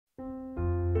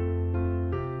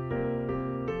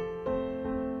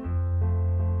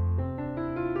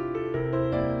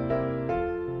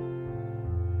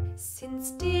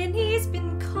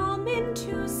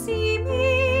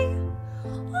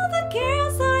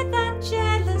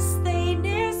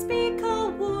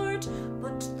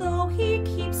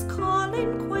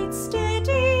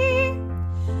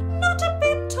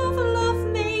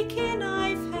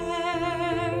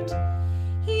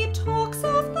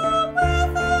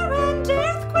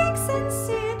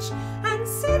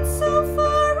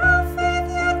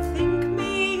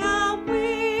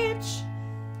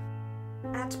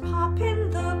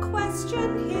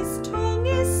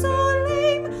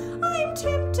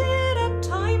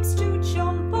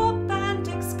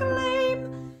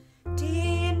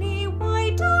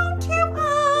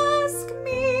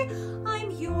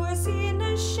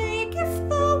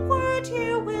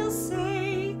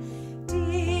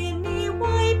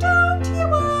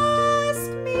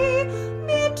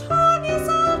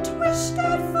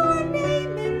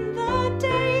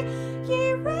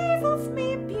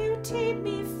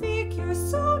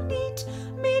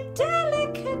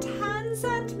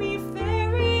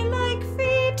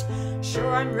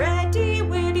Sure, I'm ready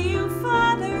with you,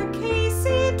 Father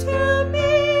Casey, to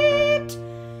meet.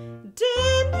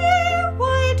 Dinny,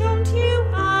 why don't you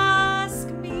ask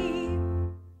me?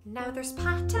 Now there's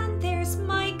Pat and there's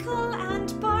Michael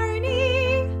and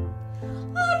Barney,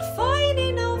 all fine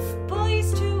enough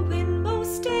boys to win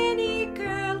most any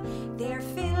girl. They're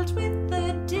filled with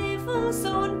the devil's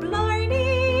own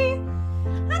blarney,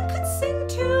 and could sing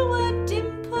to a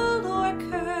dimple or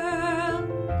curl.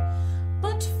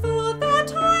 But